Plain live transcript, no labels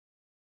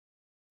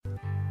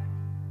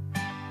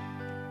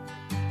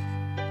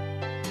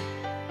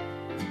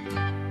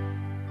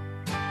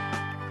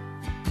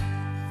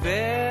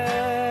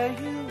Fare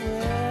you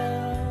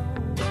well,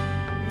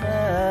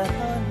 my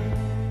honey.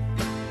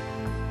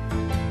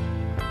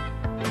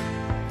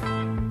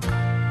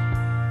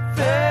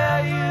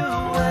 Fare you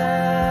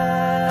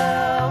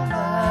well,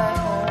 my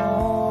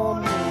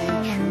only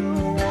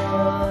true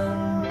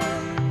one.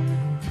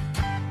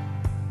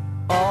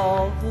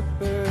 All the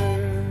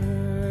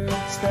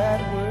birds that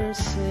were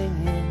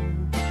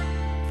singing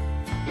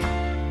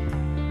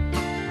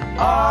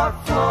are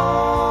flown,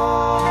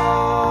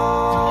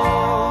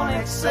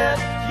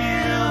 except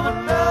you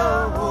alone.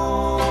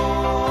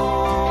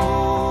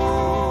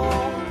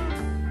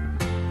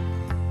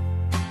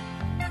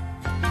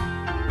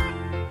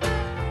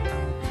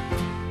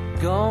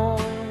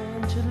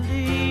 Going to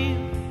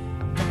leave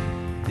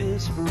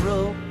this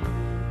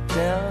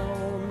broke-down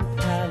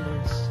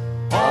palace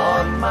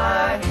on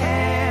my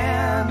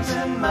hands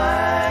and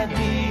my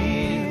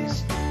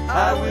knees.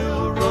 I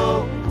will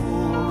roll,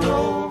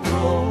 roll,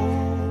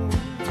 roll.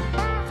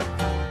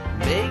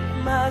 Make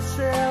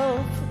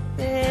myself a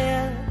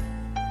bed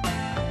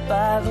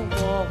by the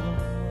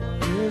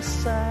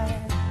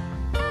waterside.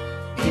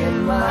 In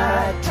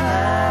my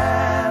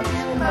time,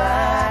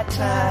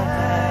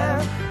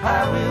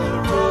 I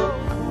will roll,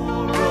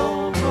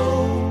 roll,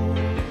 roll.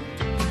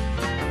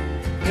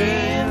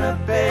 In a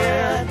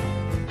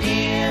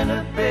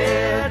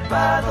bed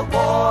by the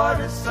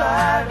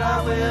waterside,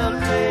 I will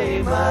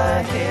lay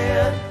my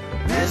head.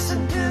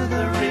 Listen to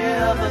the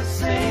river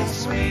sing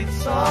sweet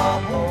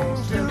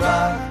songs to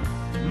rock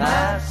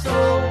my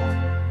soul.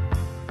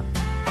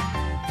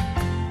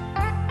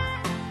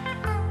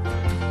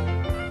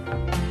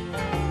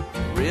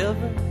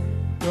 River,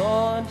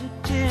 going to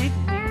take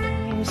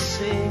me,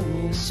 sing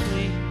me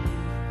sweet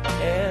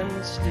and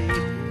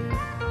sleepy.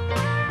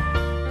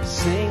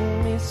 Sing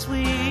me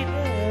sweet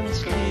and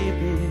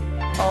sleepy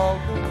all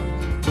the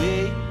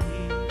way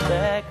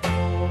back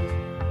home.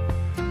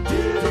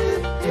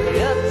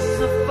 It's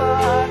a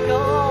far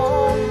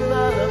gone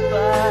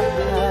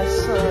lullaby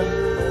sung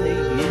many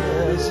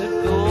years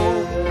ago.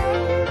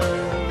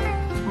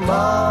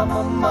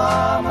 Mama,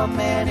 mama,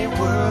 many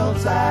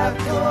worlds I've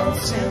gone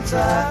since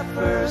I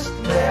first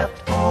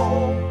left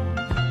home.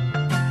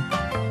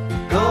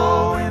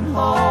 Going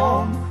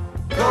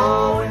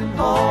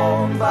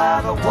home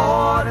by the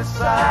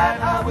waterside,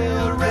 I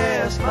will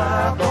rest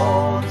my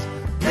bones.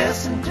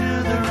 Listen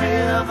to the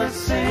river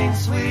sing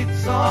sweet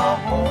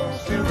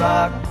songs to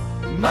rock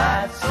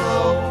my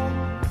soul.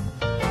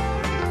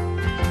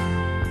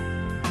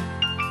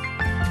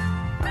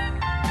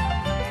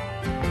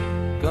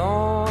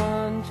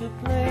 Gone to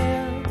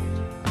plant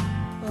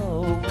a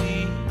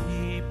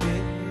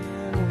weeping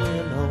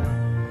willow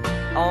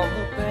on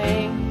the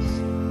banks,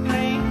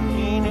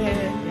 green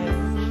edge.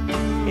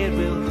 It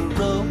will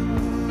grow,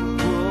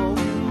 grow,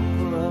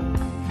 grow.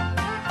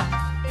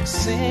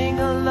 Sing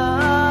a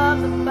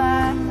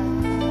lullaby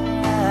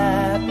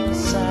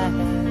beside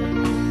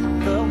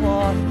the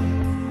water.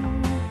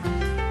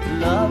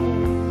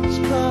 Lovers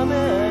come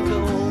and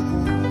go,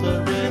 the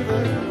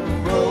river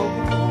roll,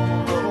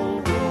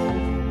 roll, roll.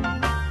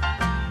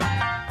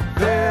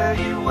 Fare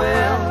you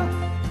well,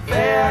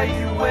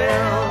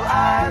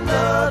 I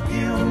love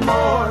you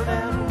more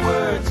than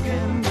words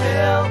can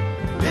tell.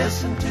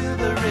 Listen to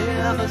the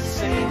river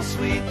sing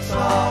sweet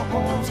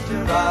songs to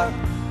rock